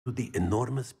to the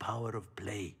enormous power of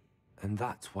play. And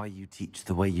that's why you teach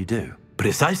the way you do?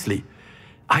 Precisely.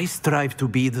 I strive to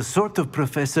be the sort of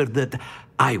professor that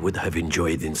I would have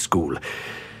enjoyed in school.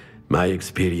 My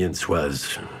experience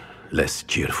was less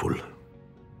cheerful.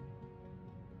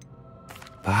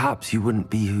 Perhaps you wouldn't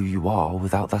be who you are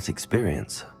without that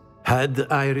experience.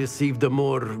 Had I received a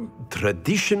more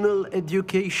traditional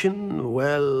education,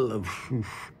 well,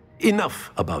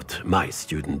 enough about my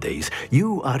student days.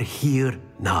 You are here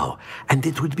now, and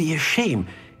it would be a shame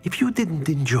if you didn't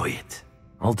enjoy it.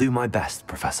 I'll do my best,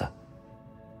 Professor.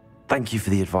 Thank you for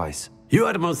the advice. You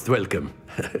are most welcome.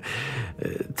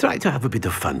 Try to have a bit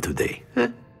of fun today, huh?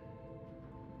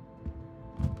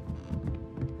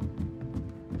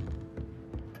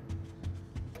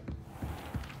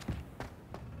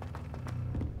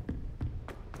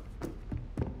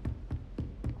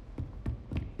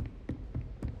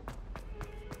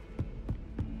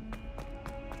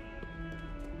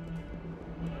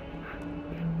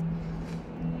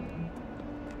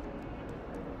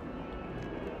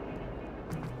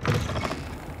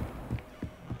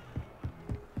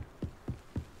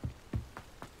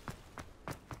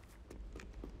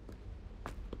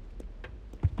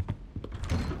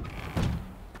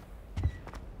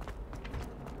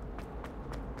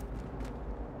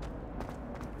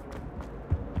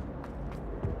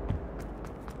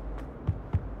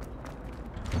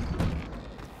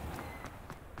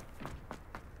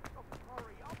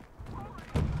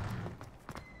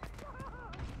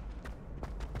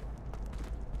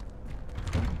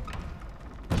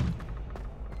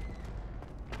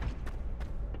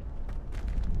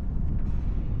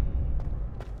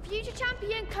 Future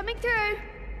champion coming through.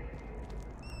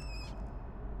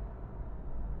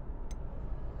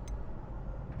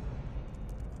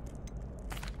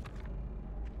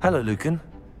 Hello, Lucan.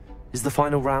 Is the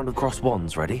final round of cross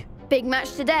wands ready? Big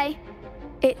match today.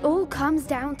 It all comes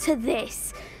down to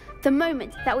this. The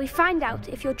moment that we find out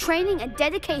if your training and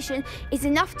dedication is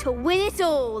enough to win it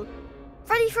all.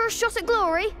 Ready for a shot at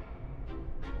glory?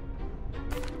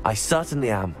 I certainly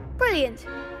am. Brilliant.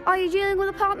 Are you dealing with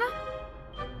a partner?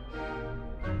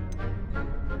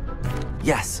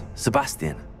 Yes,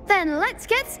 Sebastian. Then let's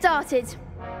get started.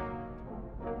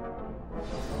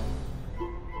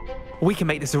 We can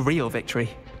make this a real victory.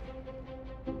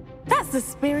 That's the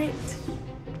spirit.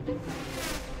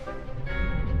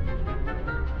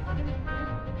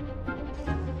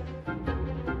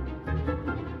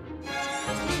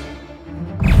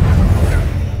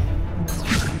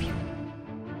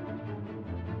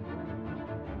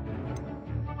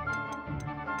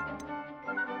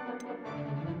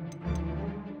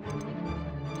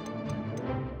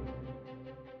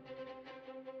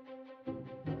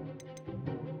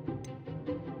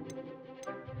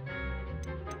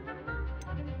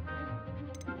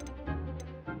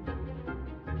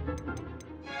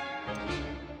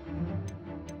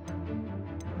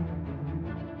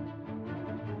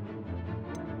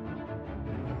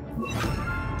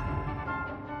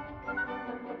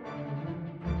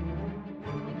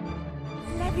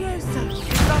 Leviosa.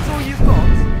 That's all you've got?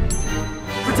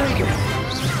 Protego!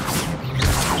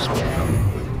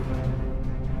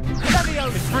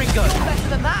 Leviosa! Ringo! Better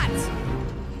than that!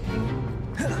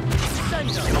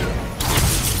 Sendo!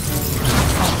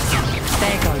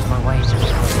 There goes my wager.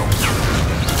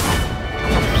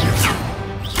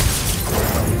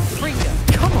 Ringo!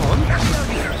 Come on!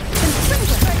 Sendo!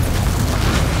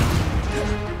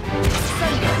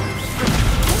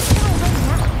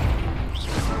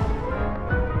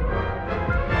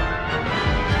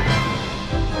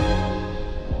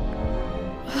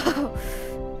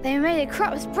 They made a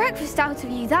crap's breakfast out of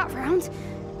you that round.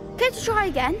 Care to try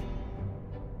again?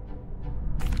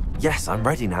 Yes, I'm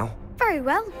ready now. Very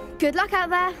well. Good luck out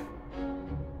there.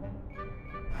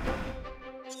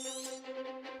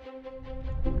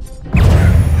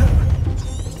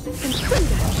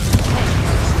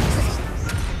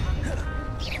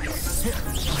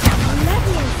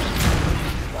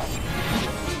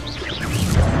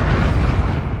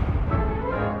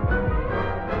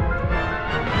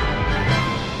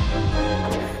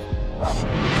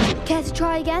 Care to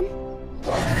try again?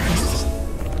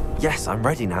 Yes, I'm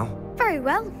ready now. Very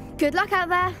well. Good luck out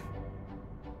there.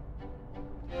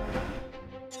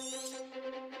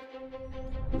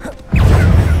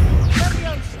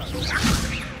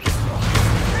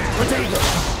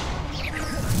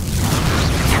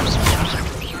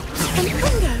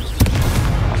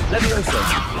 Leviosa!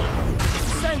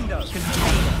 Sendo!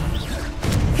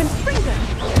 Confringo.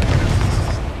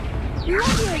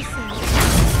 Leviosa.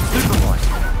 Superboy!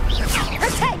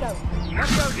 Protego.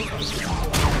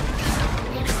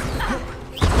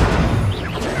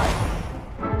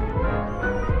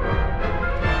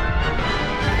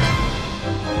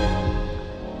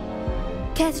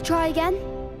 Care to try again?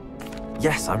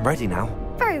 Yes, I'm ready now.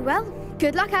 Very well.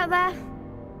 Good luck out there.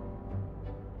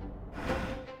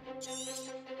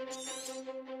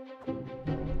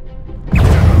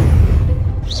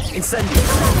 Incendio!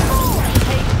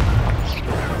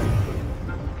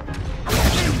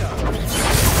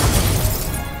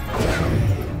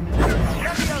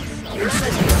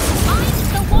 I'm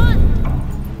the one!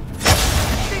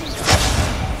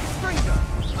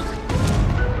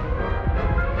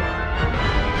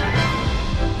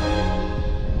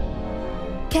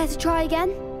 Care to try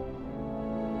again?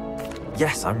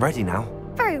 Yes, I'm ready now.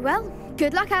 Very well.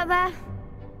 Good luck out there.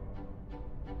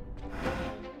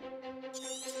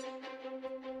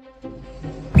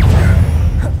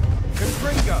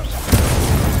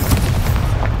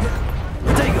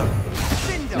 Potato!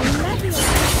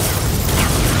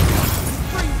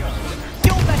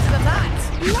 You're better than that!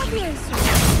 Leviosa!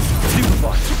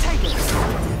 Superboy!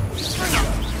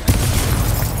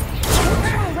 Don't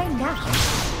try away now.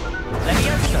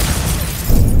 Leviosa!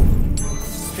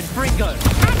 Confringo!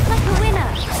 Act like a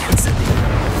winner. Incendio!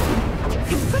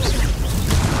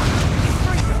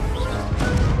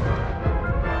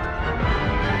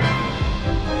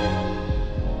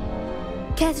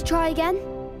 Care to try again?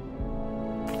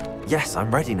 Yes,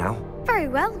 I'm ready now. Very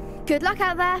well. Good luck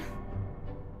out there.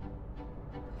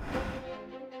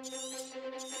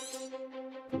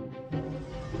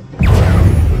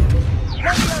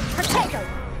 Potato!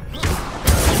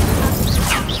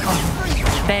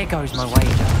 There goes my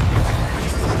wager.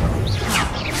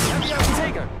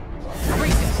 Potato!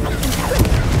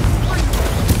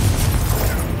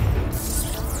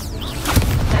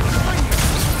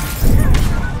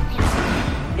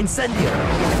 Incendio!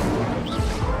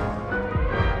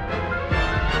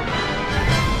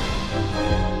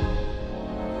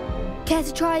 Care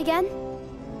to try again?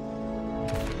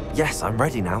 Yes, I'm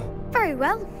ready now. Very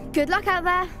well. Good luck out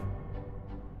there.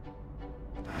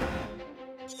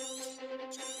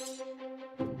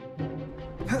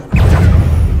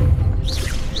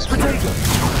 Potato!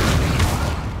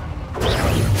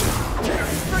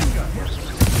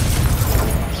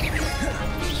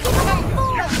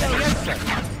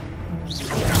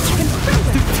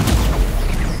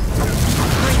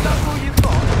 That's all you've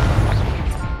got?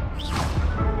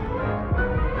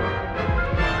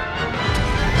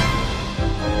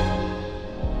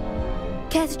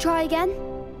 Care to try again?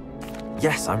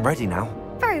 Yes, I'm ready now.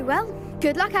 Very well.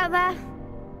 Good luck out there.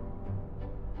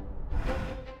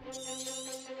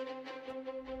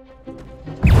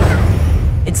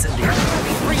 Incendio!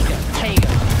 Potato!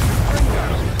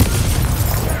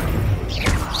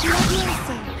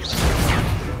 Leviosa!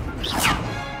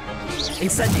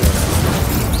 Incendio!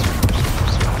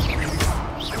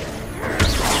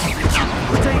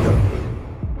 Potato!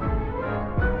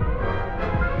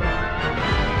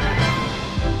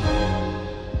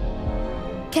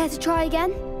 Care to try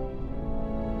again?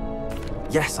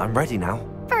 Yes, I'm ready now.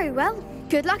 Very well.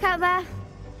 Good luck out there.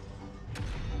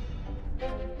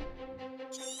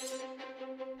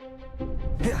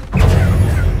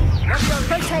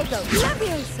 Potato!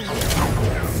 Leviosa!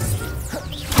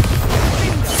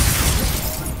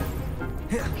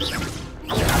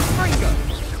 Confringo!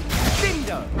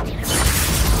 Dindo!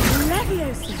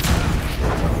 Leviosa!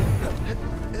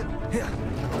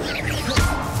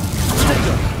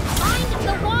 Potato! I'm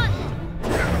the one!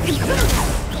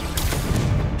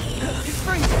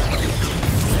 Confringo!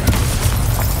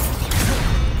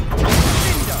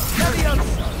 Dindo! Leviosa!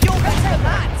 You're better than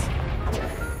that!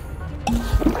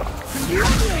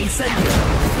 Incendio!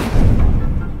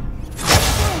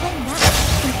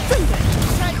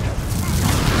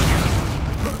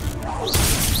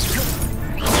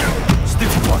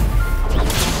 Stupid one!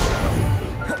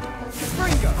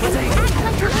 Confringo! Potato! Act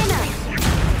like a winner.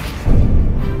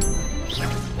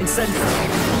 Incendio!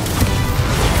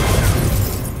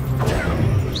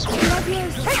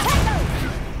 Leviosa! Potato!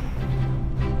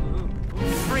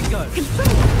 Confringo!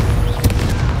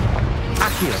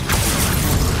 Accio!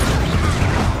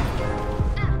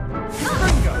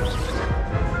 Confringo!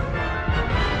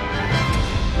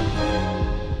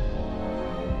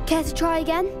 Care to try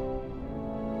again?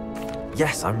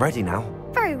 Yes, I'm ready now.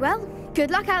 Very well.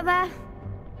 Good luck out there.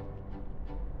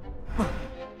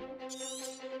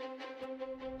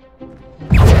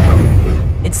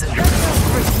 Incendio!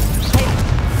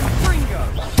 Confringo!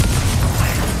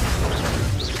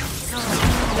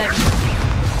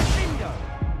 Dindo!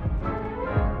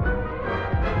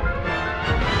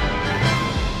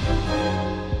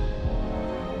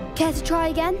 Care to try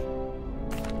again?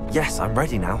 Yes, I'm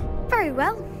ready now. Very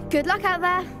well. Good luck out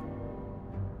there.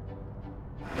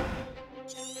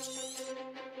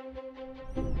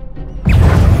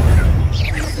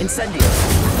 Incendio.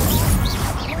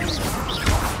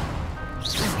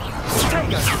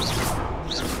 Potato.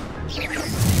 Give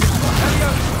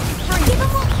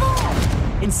him what for!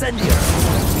 Incendio.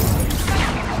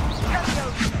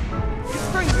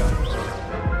 Fringo.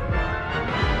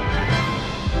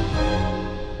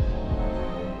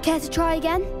 Care to try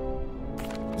again?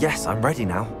 Yes, I'm ready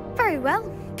now. Very well.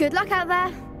 Good luck out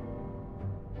there.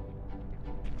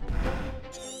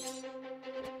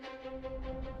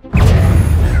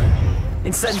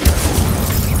 Incendio.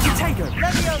 Potato.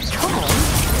 Leviosa. Come on.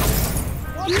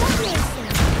 Leviosa!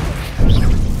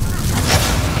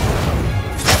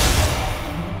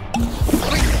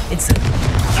 Incendio.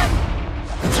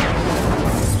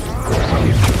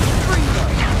 Fringo.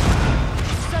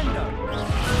 Sendo.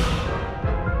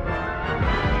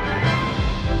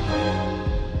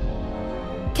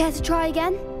 Care to try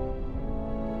again?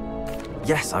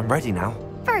 Yes, I'm ready now.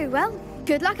 Very well.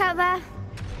 Good luck out there.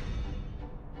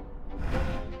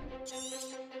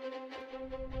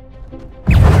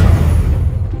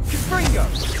 Fringo.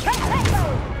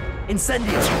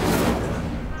 Incendio.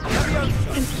 Leviosa.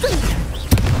 Confringo!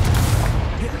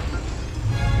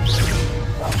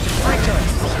 Fringo.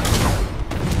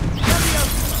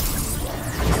 Leviosa.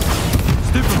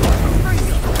 Stupefy.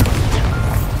 Fringo.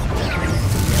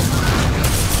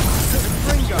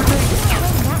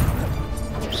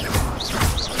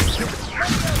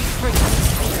 Fringo.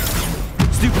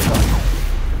 Stupefy.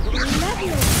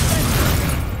 Leviosa!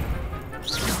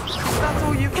 That's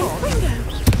all you've got.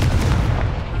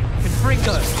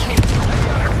 Confringo! Fringo.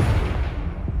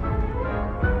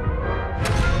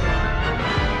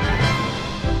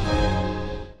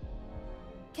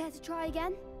 Care to try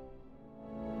again?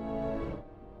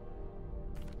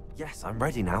 Yes, I'm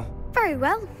ready now. Very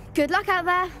well. Good luck out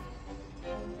there.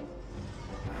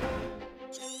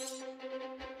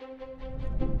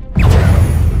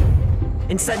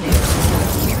 Incendio.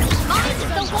 I'm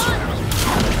the one!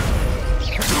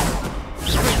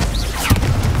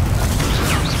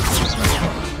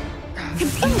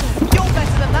 You're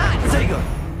better than that. Zego.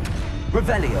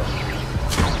 Revelio.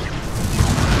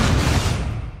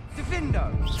 Defendo.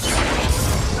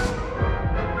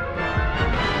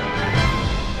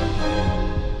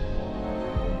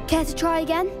 Care to try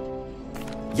again?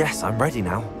 Yes, I'm ready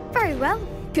now. Very well.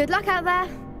 Good luck out there.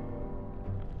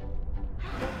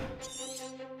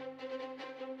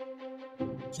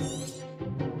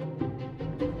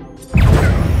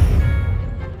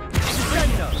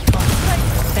 Defendo.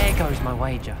 There goes my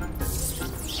wager.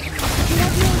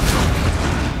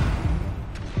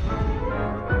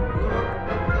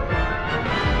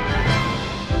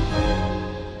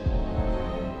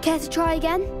 Care to try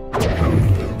again?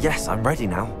 Yes, I'm ready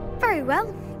now. Very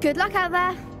well. Good luck out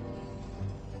there.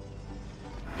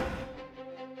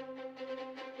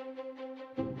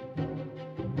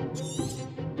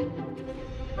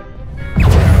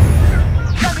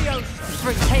 Leviosa.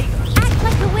 Potato. Act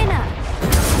like a winner!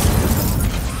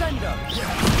 Sendo.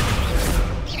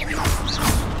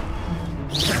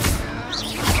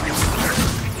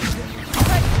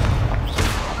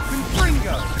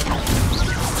 Fringo.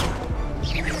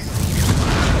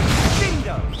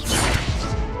 Dindo.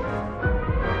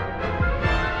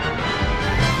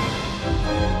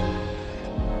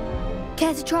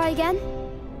 Care to try again?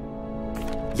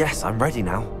 Yes, I'm ready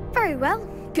now. Very well.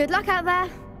 Good luck out there.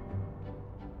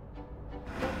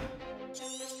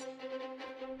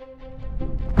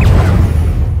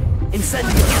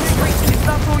 Incendio. Is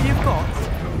that all you've got?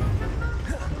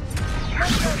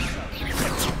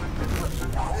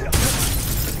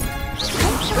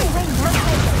 Don't shy away now!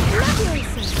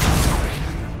 Leviosa!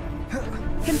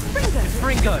 Confringo!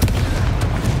 Fringo.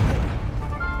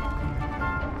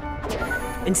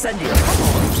 Incendio.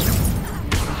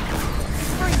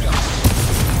 Fringo.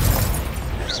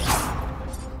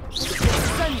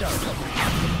 Sendo.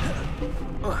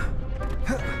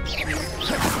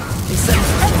 Incendio.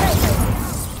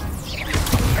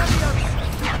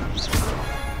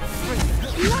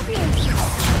 Leviosa!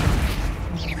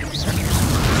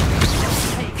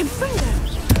 Confringo!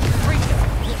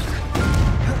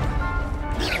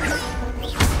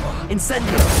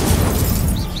 Incendio.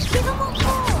 Give him what for!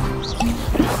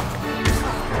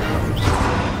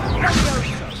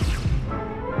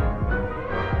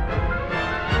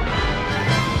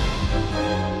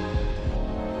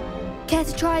 Care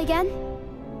to try again?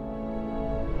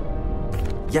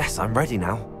 Yes, I'm ready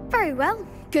now. Very well.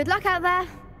 Good luck out there.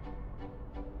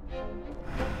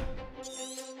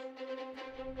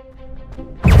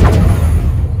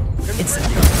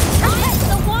 Incendio. I'm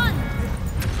the one!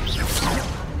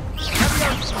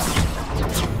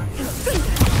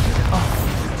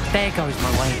 There goes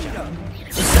my wager.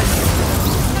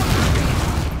 Incendio.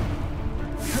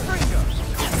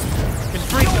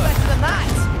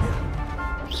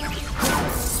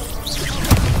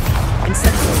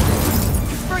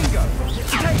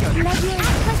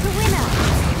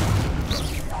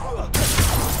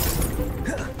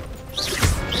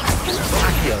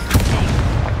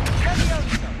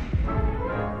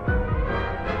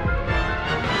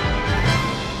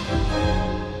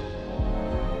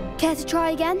 Care to try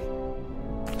again?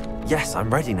 Yes, I'm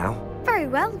ready now. Very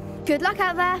well. Good luck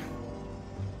out there.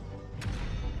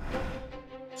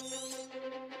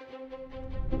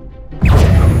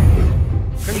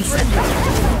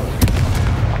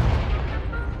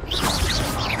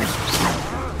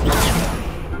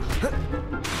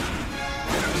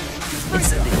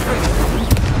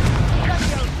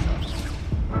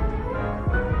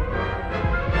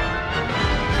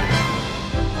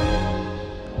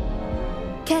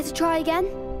 Care to try again?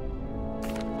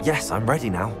 Yes, I'm ready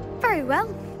now. Very well.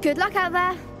 Good luck out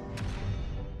there.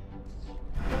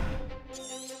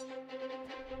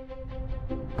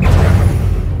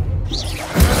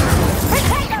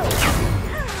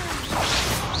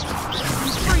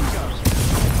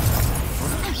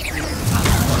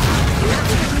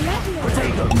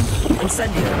 Potato!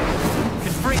 Incendio!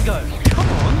 Confringo! Come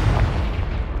on!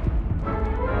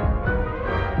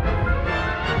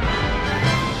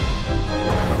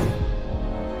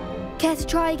 Care to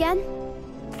try again?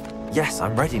 Yes,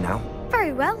 I'm ready now.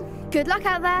 Very well. Good luck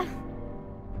out there.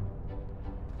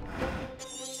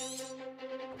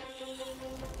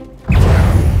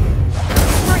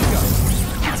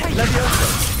 Levioso!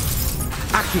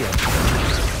 Accio!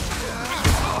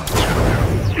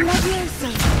 Levioso.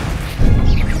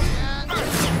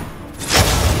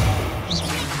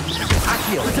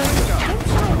 Accio! Don't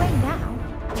shy away now.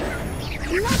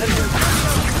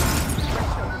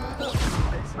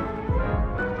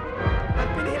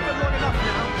 I've been here for long enough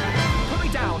now. Put me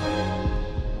down.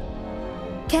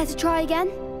 Care to try again?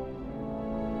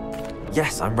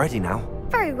 Yes, I'm ready now.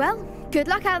 Very well. Good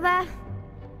luck out there.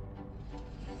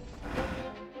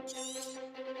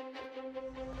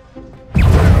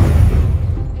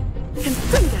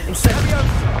 Incendio!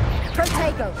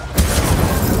 Protego.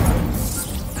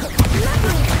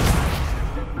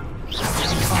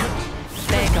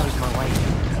 There goes my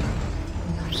wager.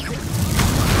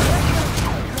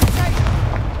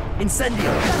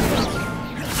 Incendio!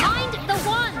 Find the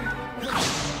one.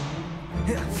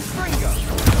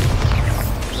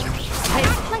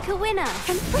 Act like a winner.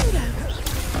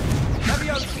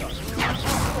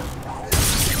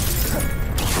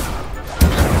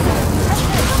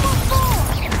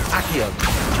 Accio!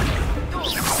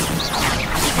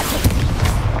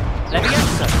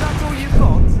 Levioso! That's all you've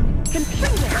got?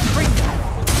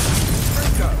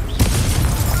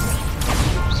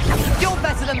 You're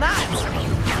better than that!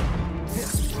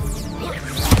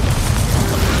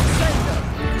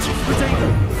 Potato!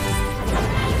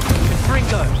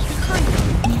 Confringo!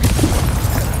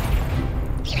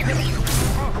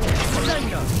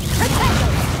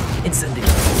 Incendio!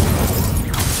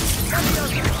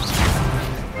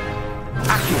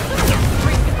 Accio!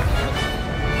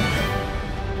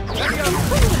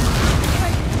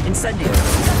 Incendio!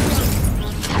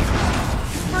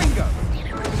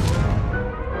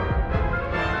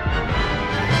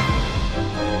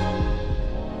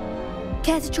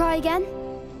 Care to try again?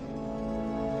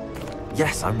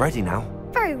 Yes, I'm ready now.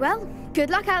 Very well. Good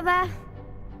luck out there.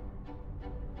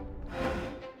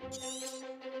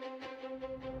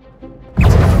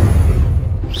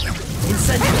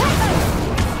 Incendio!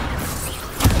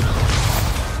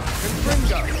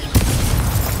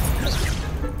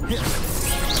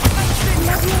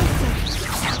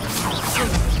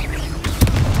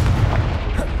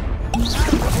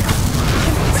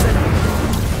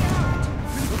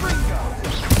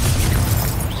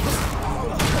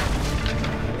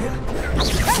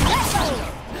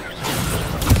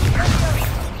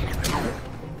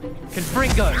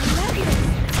 Confringo!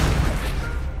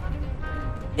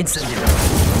 Incendio!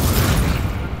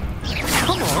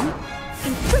 Come on!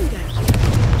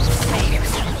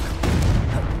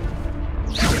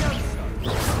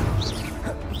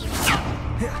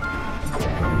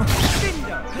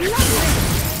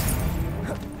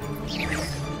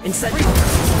 Incendio!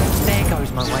 There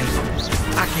goes my wager.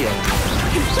 Accio!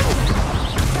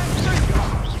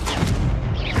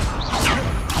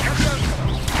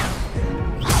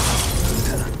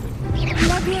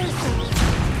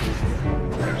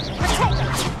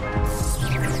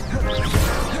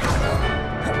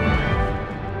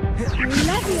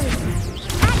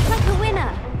 Act like a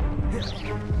winner.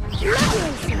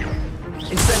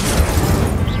 Incendio!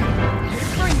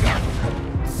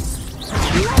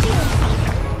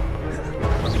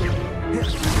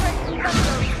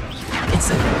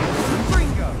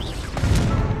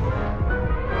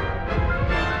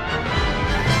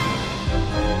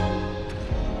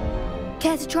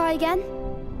 Care to try again?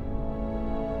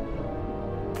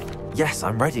 Yes,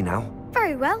 I'm ready now.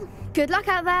 Very well. Good luck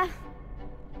out there.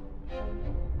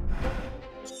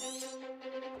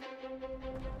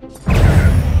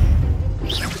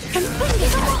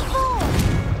 Confringo.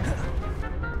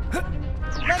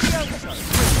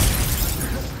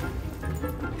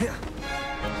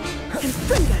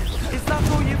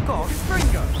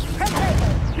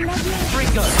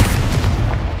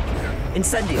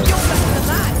 Incendio. You're better than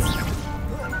that!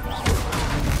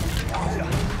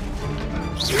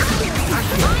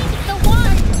 Find the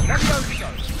one!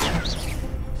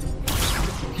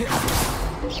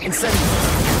 Incendio.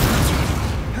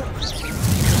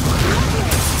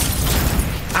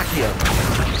 Accio.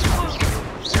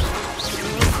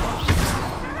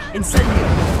 Incendio.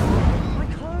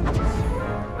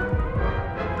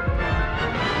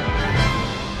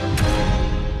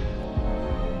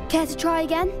 Care to try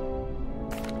again?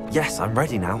 Yes, I'm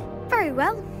ready now. Very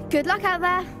well. Good luck out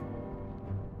there.